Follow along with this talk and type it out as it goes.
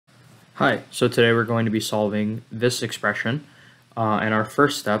Hi, so today we're going to be solving this expression, and our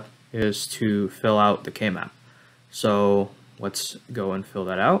first step is to fill out the K-map. So let's go and fill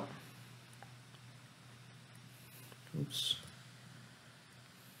that out. Oops.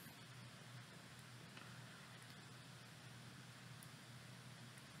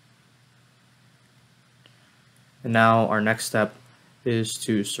 And now our next step is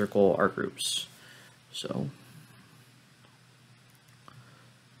to circle our groups. So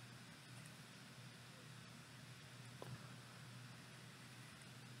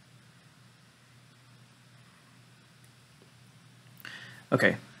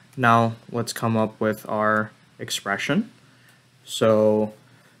okay, now let's come up with our expression. So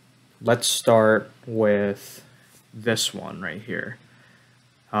let's start with this one right here,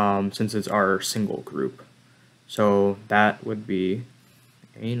 since it's our single group. So that would be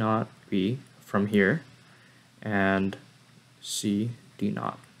A naught B from here and C D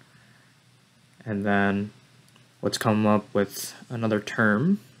naught. And then let's come up with another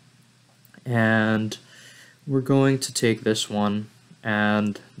term, and we're going to take this one,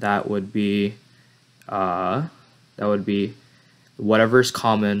 and that would be whatever's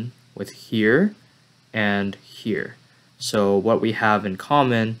common with here and here. So what we have in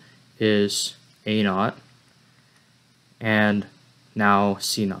common is A naught and now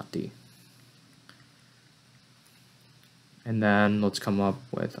C naught D. And then let's come up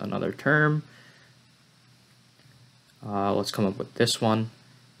with another term. Let's come up with this one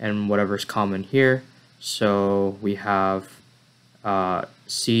and whatever's common here. So we have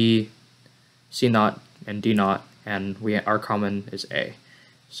C naught and D naught, and our common is A.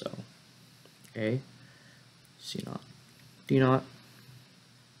 So A, C naught, D naught.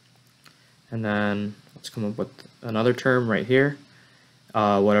 And then let's come up with another term right here.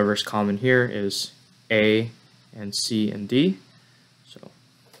 Whatever's common here is A and C and D. So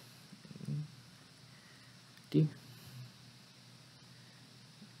D.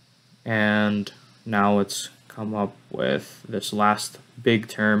 And now let's come up with this last big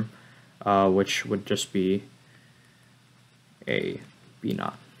term, which would just be A, B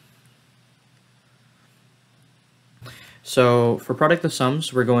naught. So for product of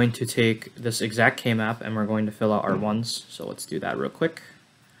sums, we're going to take this exact K-map and we're going to fill out our ones. So let's do that real quick.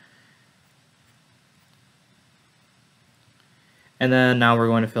 And then now we're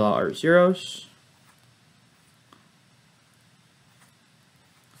going to fill out our zeros.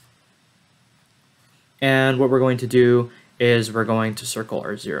 And what we're going to do is we're going to circle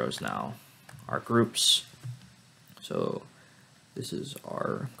our zeros now, our groups. So this is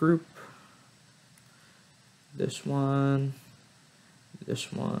our group, this one,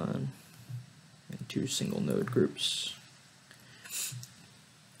 and two single node groups.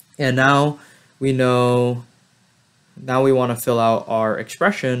 And now we know, now we want to fill out our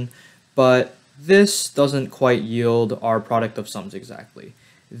expression, but this doesn't quite yield our product of sums exactly.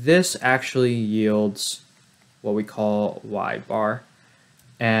 This actually yields what we call y bar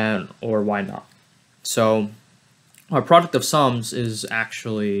or y naught. So our product of sums is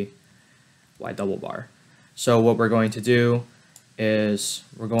actually y double bar. So what we're going to do is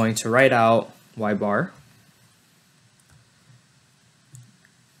we're going to write out y bar,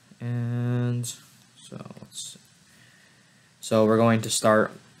 and so we're going to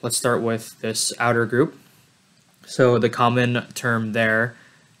let's start with this outer group. So the common term there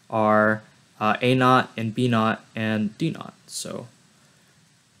are A naught and B naught and D naught. So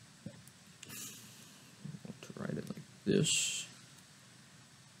let's write it like this: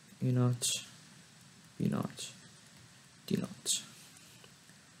 A naught, B naught, D naught.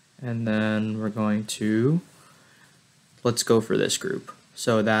 And then we're going to, let's go for this group.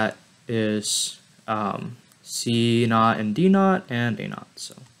 So that is C naught and D naught and A naught.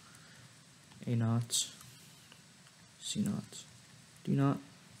 So A naught, C naught, D naught.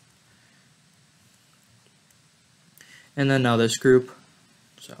 And then now this group,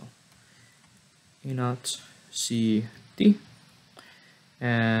 so A naught, C, D.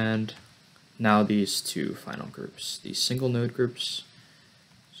 And now these two final groups, these single node groups.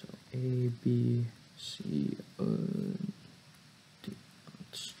 So A, B, C, D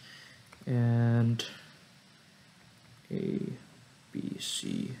naught. And A, B,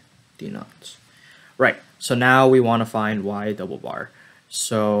 C, D naught. Right, so now we want to find y double bar.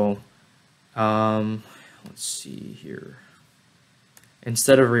 So let's see here.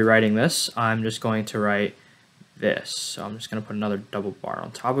 Instead of rewriting this, I'm just going to write this. So I'm just going to put another double bar on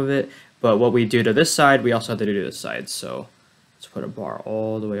top of it. But what we do to this side, we also have to do to this side. So let's put a bar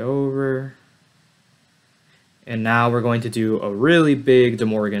all the way over. And now we're going to do a really big De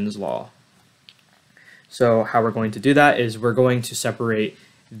Morgan's law. So how we're going to do that is we're going to separate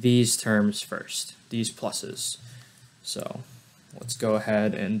these terms first, these pluses. So let's go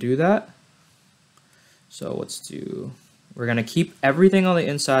ahead and do that. So we're going to keep everything on the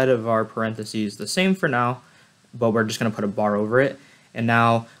inside of our parentheses the same for now, but we're just going to put a bar over it. And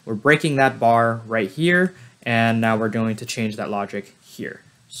now we're breaking that bar right here, and now we're going to change that logic here.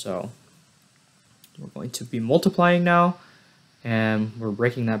 So we're going to be multiplying now, and we're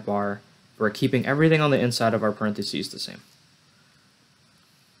breaking that bar. We're keeping everything on the inside of our parentheses the same.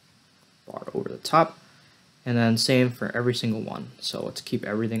 Bar over the top, and then same for every single one. So let's keep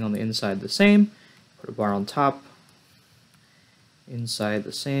everything on the inside the same, put a bar on top, inside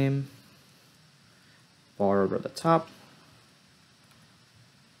the same, bar over the top.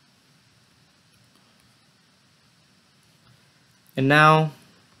 And now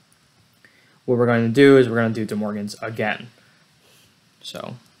what we're going to do is we're going to do De Morgan's again.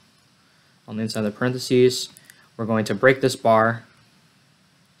 So on the inside of the parentheses, we're going to break this bar.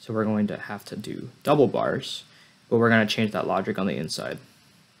 So we're going to have to do double bars, but we're going to change that logic on the inside.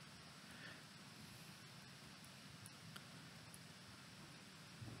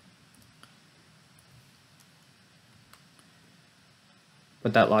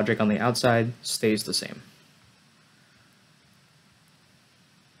 But that logic on the outside stays the same.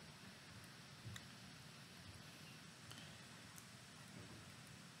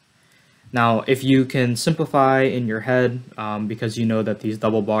 Now, if you can simplify in your head, because you know that these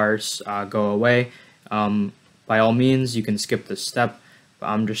double bars go away, by all means, you can skip this step, but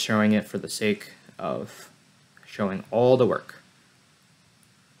I'm just showing it for the sake of showing all the work.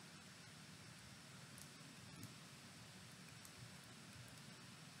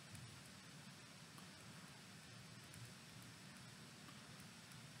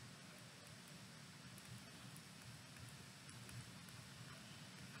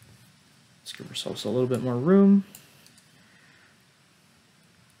 Let's give ourselves a little bit more room.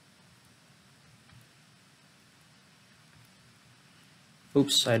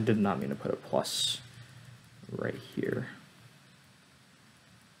 Oops, I did not mean to put a plus right here.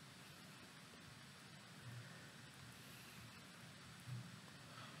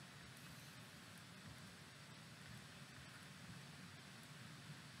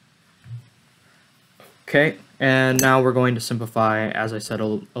 Okay, and now we're going to simplify. As I said a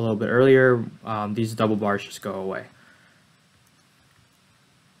little bit earlier, these double bars just go away.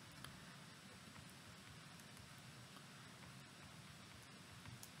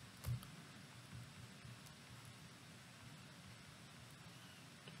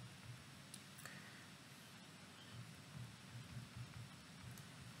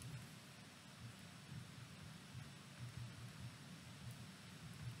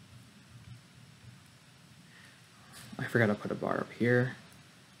 I forgot to put a bar up here.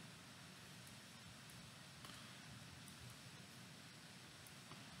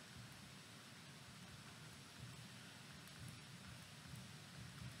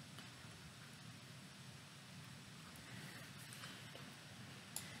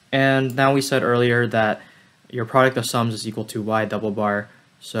 And now we said earlier that your product of sums is equal to y double bar.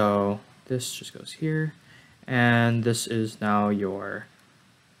 So this just goes here. And this is now your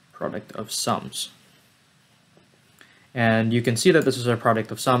product of sums. And you can see that this is our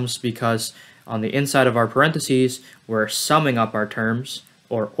product of sums because on the inside of our parentheses, we're summing up our terms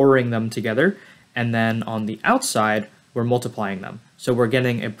or ORing them together. And then on the outside, we're multiplying them. So we're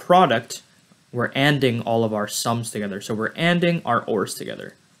getting a product, we're ANDing all of our sums together. So we're ANDing our ORs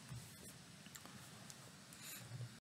together.